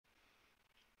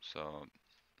So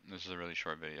this is a really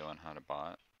short video on how to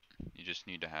bot. You just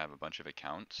need to have a bunch of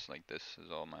accounts. Like this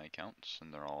is all my accounts,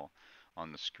 and they're all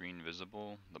on the screen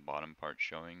visible. The bottom part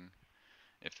showing.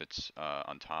 If it's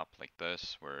on top like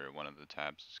this, where one of the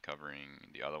tabs is covering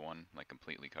the other one, like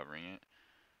completely covering it.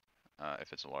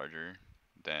 If it's larger,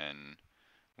 then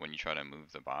when you try to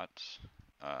move the bots,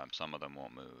 some of them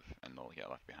won't move and they'll get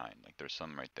left behind. Like there's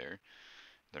some right there,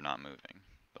 they're not moving.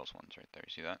 Those ones right there,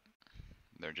 you see that?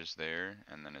 They're just there,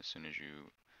 and then as soon as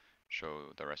you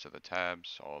show the rest of the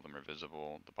tabs, all of them are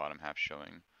visible, the bottom half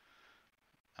showing,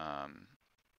 um,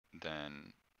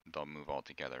 then they'll move all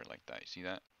together like that. You see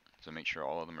that? So make sure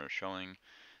all of them are showing.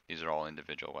 These are all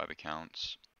individual web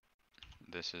accounts.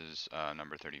 This is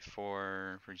number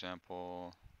 34, for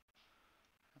example.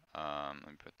 Let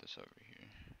me put this over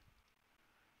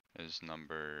here. Is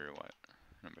number what?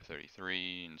 Number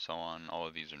 33, and so on. All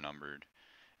of these are numbered.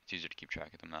 It's easier to keep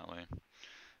track of them that way.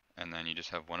 And then you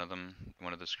just have one of them,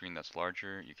 one of the screen that's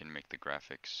larger. You can make the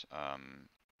graphics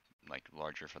like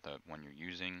larger for the one you're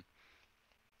using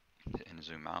and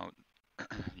zoom out.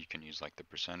 You can use like the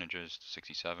percentages,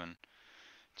 67,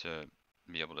 to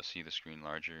be able to see the screen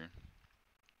larger.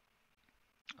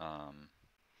 Um,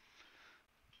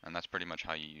 and that's pretty much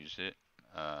how you use it.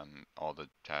 All the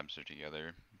tabs are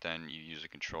together. Then you use a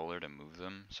controller to move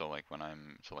them. So like when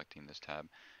I'm selecting this tab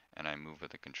and I move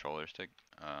with a controller stick,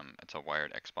 it's a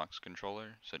wired Xbox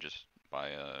controller. So just buy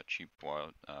a cheap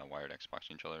wired Xbox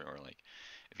controller, or like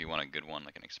if you want a good one,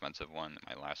 like an expensive one that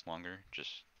might last longer,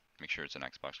 just make sure it's an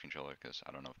Xbox controller, because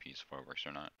I don't know if PS4 works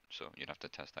or not. So you'd have to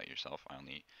test that yourself. I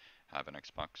only have an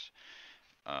Xbox.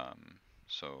 Um,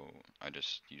 so I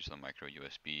just use the micro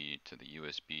USB to the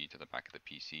USB to the back of the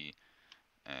PC,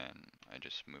 and I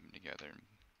just move them together. And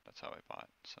that's how I bought.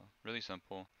 So really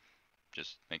simple.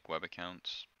 Just make web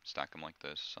accounts, stack them like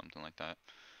this, something like that.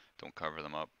 Don't cover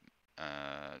them up.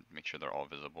 Make sure they're all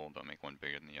visible. Don't make one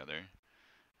bigger than the other.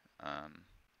 Um,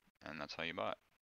 and that's how you bot.